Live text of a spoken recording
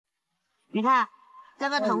你看这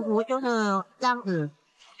个藤壶就是这样子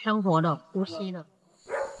生活的、呼吸的。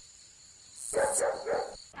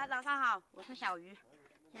大家早上好，我是小鱼，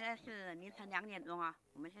现在是凌晨2点钟啊，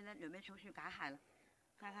我们现在准备出去赶海了，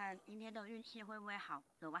看看今天的运气会不会好，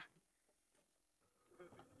走吧。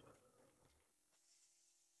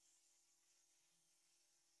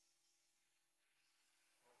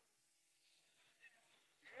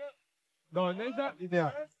等一下，一点。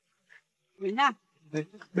你看，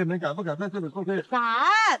妹妹敢不敢在这里过去？敢，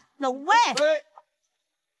走位。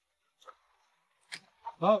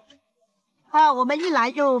好。啊，我们一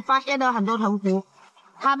来就发现了很多藤壶，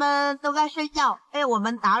他们都在睡觉，被我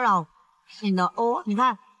们打扰醒了。哦，你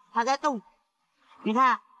看它在动，你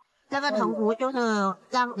看这个藤壶就是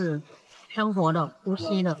这样子生活的、呼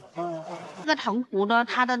吸的。这个藤壶呢，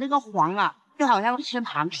它的那个黄啊，就好像吃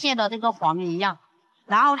螃蟹的那个黄一样。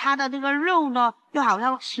然后它的这个肉呢，就好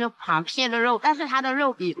像吃螃蟹的肉，但是它的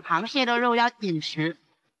肉比螃蟹的肉要紧实。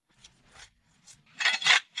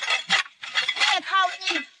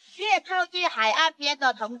越靠近海岸边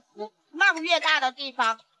的藤壶，浪越大的地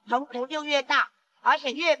方，藤壶就越大，而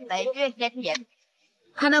且越肥越鲜甜。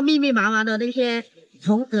看到密密麻麻的那些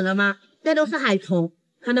虫子了吗？这都是海虫，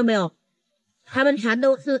看到没有？它们全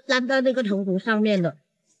都是粘在那个藤壶上面的。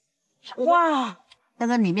哇，这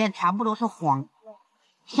个里面全部都是黄。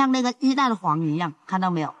像那个鸡蛋黄一样，看到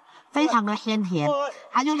没有？非常的鲜甜，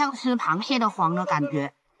它就像吃螃蟹的黄的感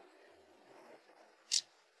觉。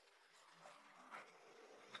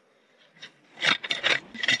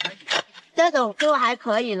这种就还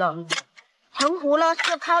可以了。藤壶呢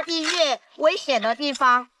是靠近越危险的地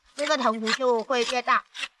方，那个藤壶就会越大。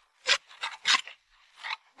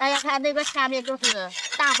大家看那个下面就是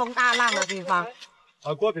大风大浪的地方。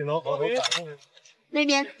啊，郭品龙，那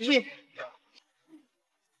边去。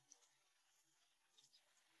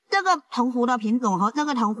这个藤壶的品种和这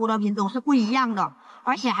个藤壶的品种是不一样的，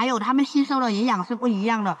而且还有它们吸收的营养是不一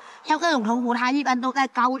样的。像这种藤壶，它一般都在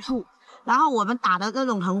高处，然后我们打的这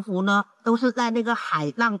种藤壶呢，都是在那个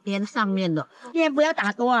海浪边上面的。今天不要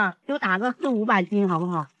打多啊，就打个400-500斤，好不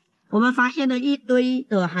好？我们发现了一堆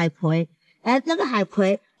的海葵，哎，这个海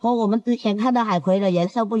葵和我们之前看到海葵的颜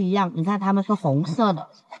色不一样，你看它们是红色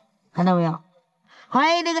的，看到没有？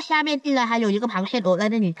哎，那个下面竟然还有一个螃蟹躲在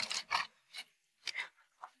那里。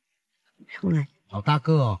出来，好大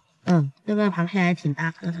个哦。这个螃蟹还挺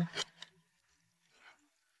大个的。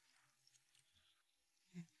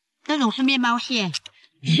这种是面包蟹，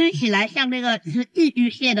吃起来像那个吃寄居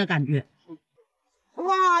蟹的感觉。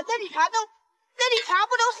哇，这里全部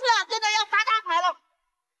都是啊，真的要发大财了。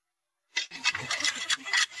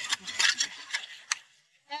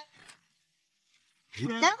这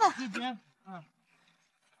个，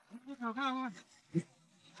你好看吗？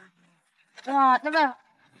哇，这个。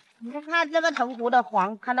你看这个藤壶的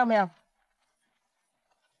黄，看到没有？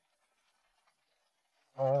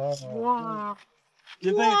哇！哇！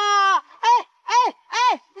哎，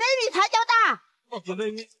那里才叫大。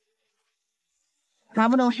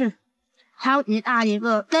全部都是，超级大一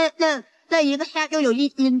个，这一个虾就有1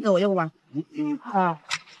斤左右吧。啊。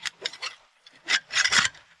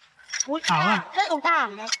好啊，这种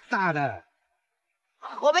大的。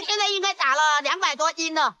我们现在应该打了200多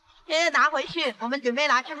斤了。现在拿回去，我们准备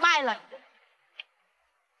拿去卖了。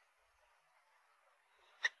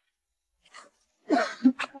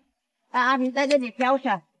阿平在这里挑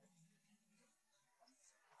选。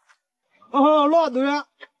哦，乱队啊！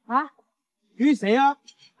啊？鱼谁啊？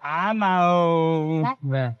蛤蟆。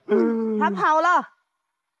来，它跑了，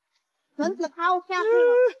绳子抛下去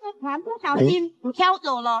了，船不小心飘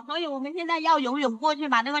走了，所以我们现在要游泳过去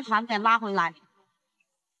把那个船给拉回来。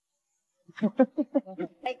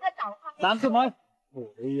每个岛上3次门。哎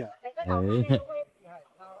呀，每个岛上面都会。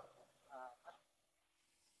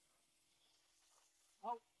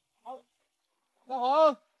大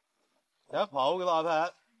好，有一泡嘅大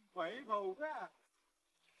片。鬼泡嘅，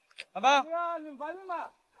係咪？你快啲嘛！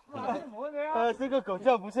这个狗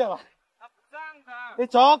叫不像啊。它不像的。你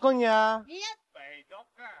捉過呀？你背捉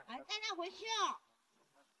嘅。还带它回去哦。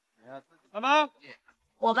係咪？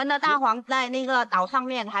我们的大黄在那个岛上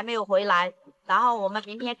面还没有回来，然后我们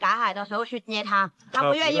明天赶海的时候去接它，它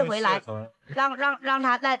不愿意回来，让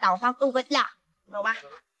它在岛上度个假，走吧。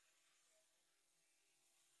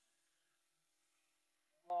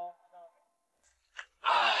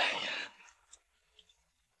哎呀，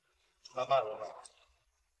慢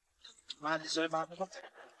慢水慢慢。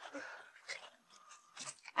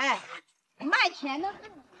哎，卖钱的是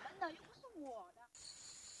你们的，又不是我的。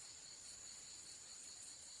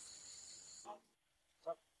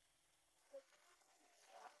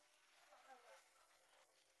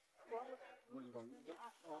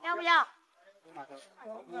要不要？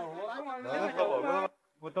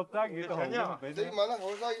我都揸魚到紅，你買啦，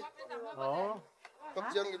好西。哦，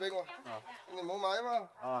咁將嘅俾我，你唔好買啊嘛。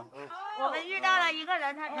啊，我们遇到了一个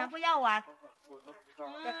人，他全部要完。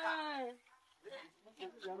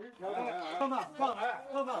放吧，放来，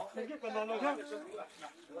放吧，直接滚到楼上，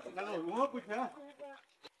然后我不全。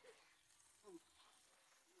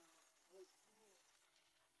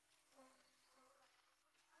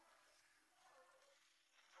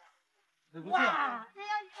哇，这样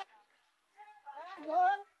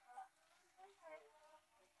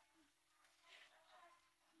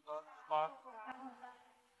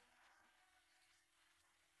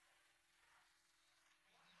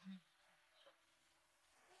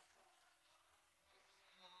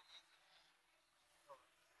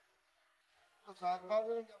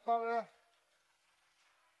包了。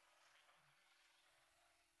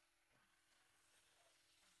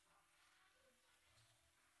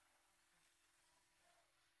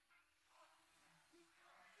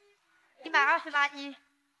128一，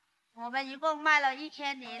我们一共卖了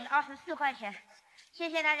1024块钱，谢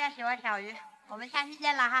谢大家喜欢小鱼，我们下期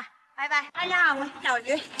见了哈，拜拜。大家好，我是小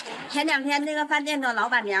鱼。前2天那个饭店的老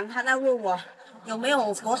板娘她在问我有没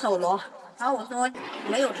有佛手螺，然后我说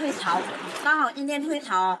没有退潮，刚好今天退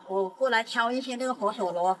潮，我过来挑一些这个佛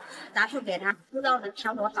手螺拿去给她，不知道能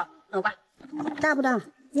挑多少，走吧。大不大？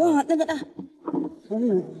哇，那个大。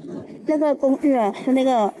这个公寓啊是那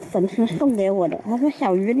个粉丝送给我的，他说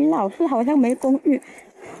小鱼你老是好像没公寓，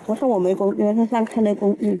我说我没公寓，是上次的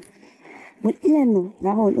公寓不见了，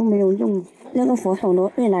然后我又没有用。那个佛手螺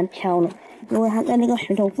最难挑了，因为它在那个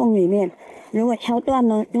石头缝里面，如果挑断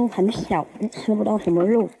呢又很小，又吃不到什么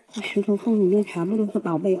肉。这石头缝里面全部都是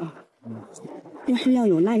宝贝啊，就是要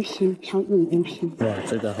有耐心挑这种东西。哇，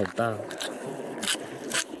这个好大，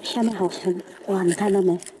下面好深，哇，你看到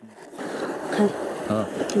没？看。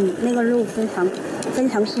那个肉非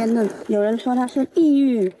常鲜嫩。有人说它是地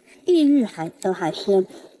狱海的海鲜，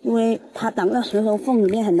因为它挡在石头缝里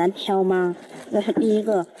面很难挑嘛。这是第一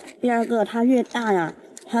个。第二个，它越大呀，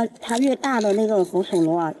它越大的那个佛手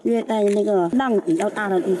螺啊，越在那个浪比较大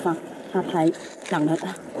的地方，它才长得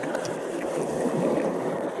大。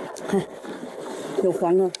看，有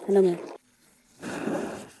黄了，看到没？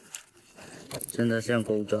真的像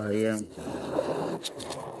狗爪一样。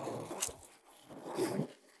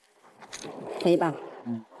可以吧？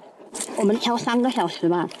我们挑3个小时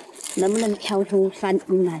吧，能不能挑出3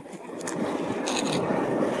斤来？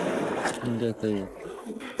应该可以。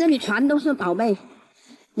这里全都是宝贝，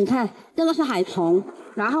你看，这个是海虫，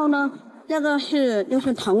然后呢，这个就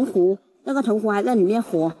是藤壶，这个藤壶还在里面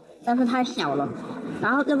活，但是太小了。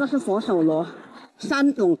然后这个是佛手螺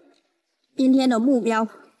，3种。今天的目标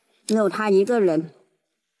只有他一个人。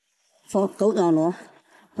狗爪螺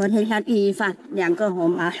和天下第一饭2个，我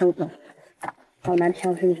们把它收走。好难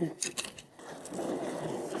挑是不是？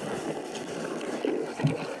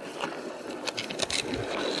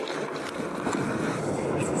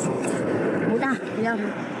不大，不要它。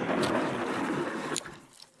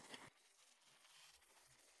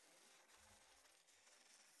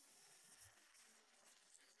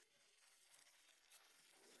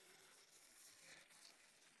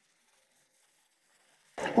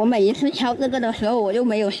我每一次挑这个的时候，我就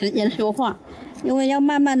没有时间说话，因为要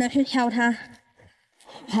慢慢的去挑它。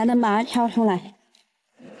才能把它挑出来，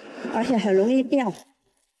而且很容易掉。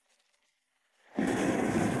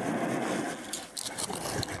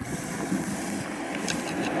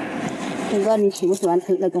哥哥，你喜不喜欢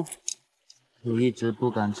吃这个？我一直不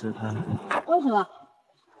敢吃它。为什么？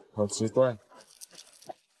好奇怪。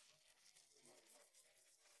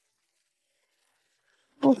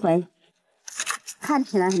不肥，看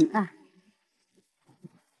起来很大。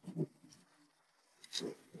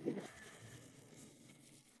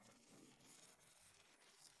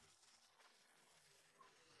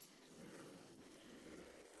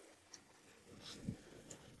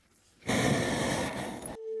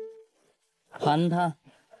盘它。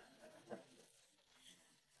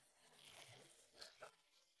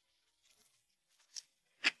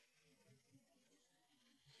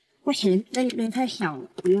不行，这一堆太小了，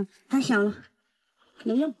不用，太小了，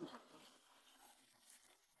没用。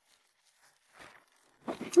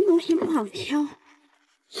这东西不好挑，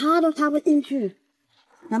插都插不进去，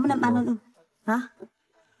能不能搬得动？啊？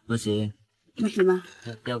不行。不行吗？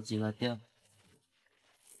要掉几个掉。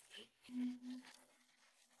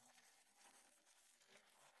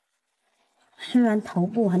虽然头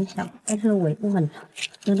部很小，但是尾部很长，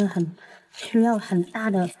真的很需要很大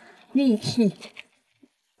的力气，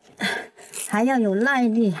还要有耐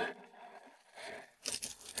力。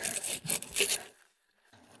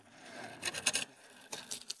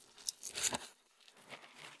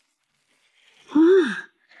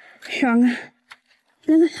爽啊！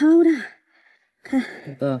那个超大，看，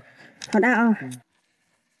大，好大啊！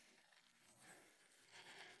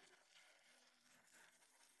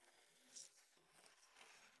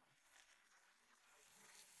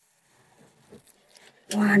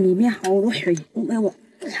哇，里面好多水都被我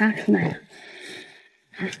擦出来了。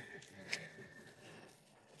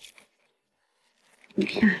你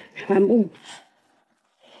看，全部，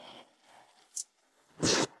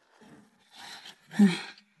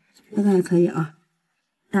这个还可以啊，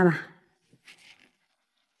大吧？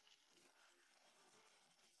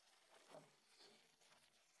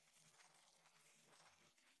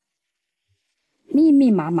密密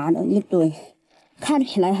麻麻的一堆，看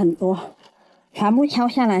起来很多，全部敲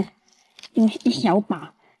下来就一小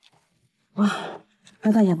把，哇，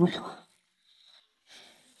这个也不错。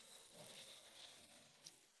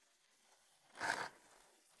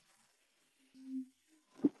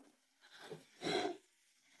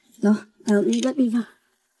走，还有一个地方。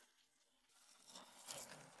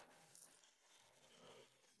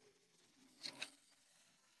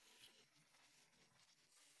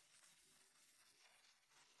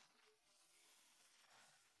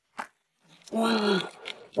哇，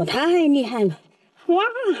我太厉害了！哇，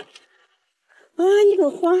啊，一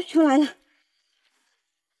朵花出来了，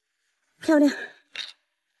漂亮，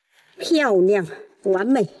漂亮，完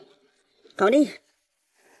美，搞定。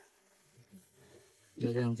有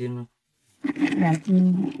2斤吗2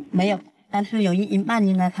斤没有，但是有1斤半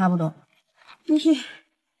应该差不多。继续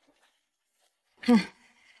看。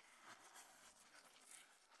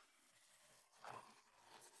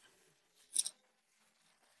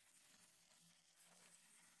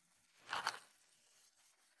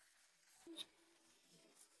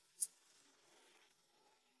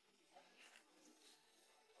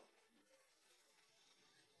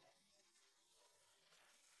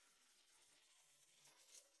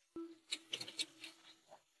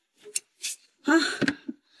好，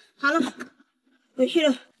好了，回去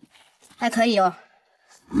了，还可以哦，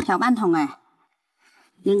小半桶哎，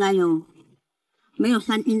应该有，没有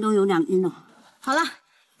3斤都有2斤了。好了，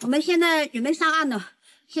我们现在准备上岸了，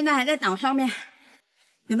现在还在岛上面，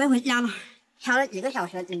准备回家了。敲了几个小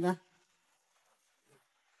时，景哥？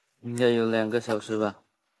应该有2个小时吧。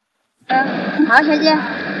好，小姐，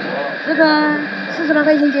这个40多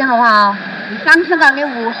块钱斤好不好？你3次港给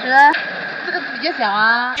50。这个比较小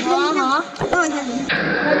啊。好啊好啊，多少钱？3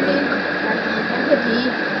斤，3个皮，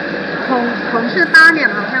孔是8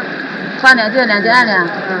两好像。8两就2斤2两。2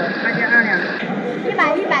斤2两。100，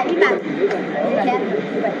没钱。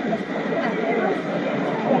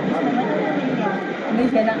没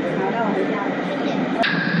钱了，好，那我回家了。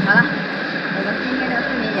好了。